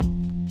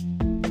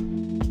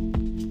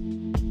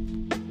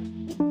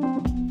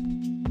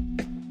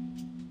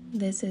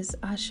This is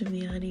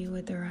Ashamiani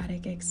with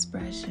Erotic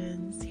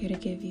Expressions, here to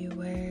give you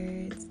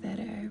words that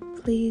are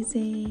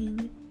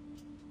pleasing,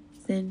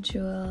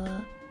 sensual,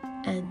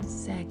 and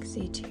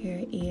sexy to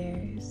your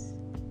ears.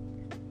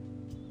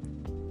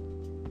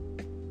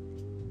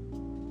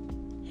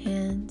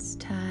 Hands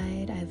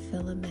tied, I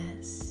feel a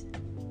mess.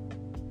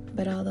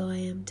 But although I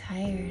am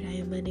tired, I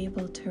am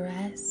unable to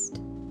rest.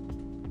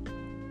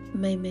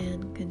 My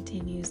man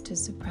continues to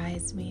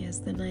surprise me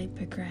as the night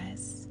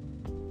progresses.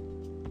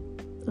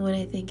 When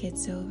I think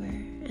it's over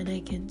and I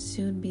can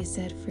soon be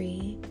set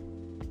free,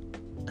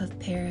 a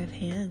pair of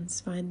hands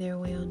find their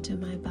way onto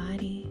my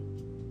body.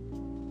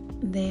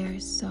 They are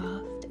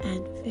soft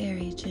and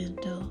very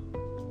gentle,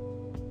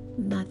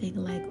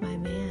 nothing like my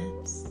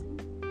man's,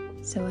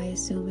 so I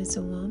assume it's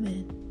a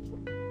woman.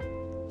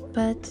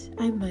 But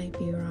I might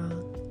be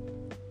wrong,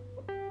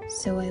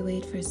 so I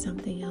wait for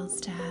something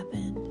else to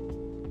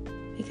happen,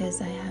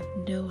 because I have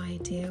no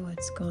idea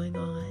what's going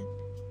on.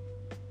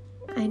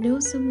 I know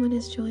someone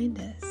has joined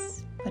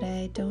us, but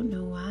I don't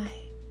know why,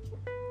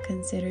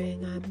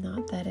 considering I'm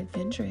not that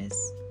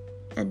adventurous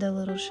and a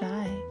little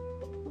shy.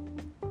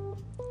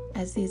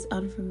 As these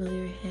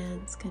unfamiliar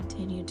hands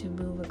continue to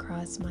move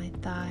across my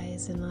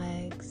thighs and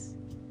legs,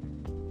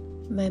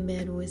 my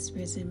man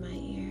whispers in my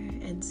ear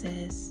and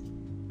says,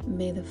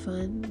 "May the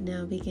fun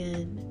now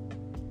begin."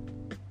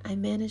 I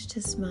manage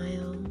to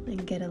smile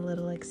and get a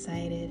little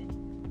excited,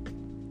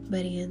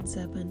 but he ends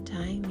up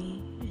untying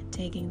me and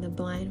taking the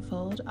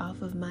blindfold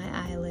off of my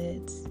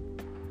eyelids.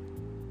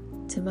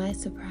 To my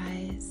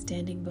surprise,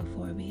 standing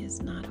before me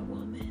is not a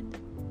woman,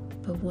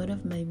 but one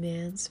of my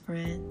man's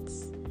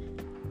friends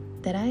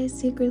that I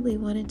secretly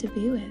wanted to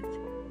be with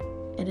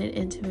in an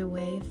intimate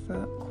way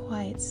for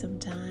quite some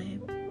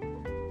time.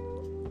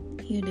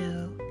 You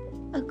know,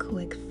 a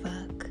quick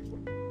fuck.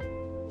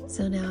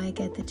 So now I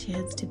get the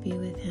chance to be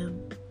with him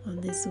on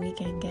this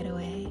weekend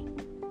getaway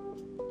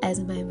as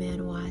my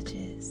man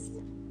watches.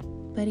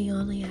 But he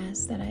only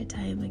asks that I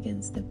tie him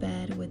against the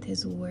bed with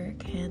his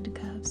work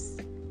handcuffs.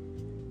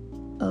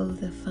 Oh,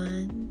 the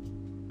fun.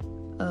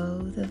 Oh,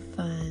 the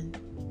fun.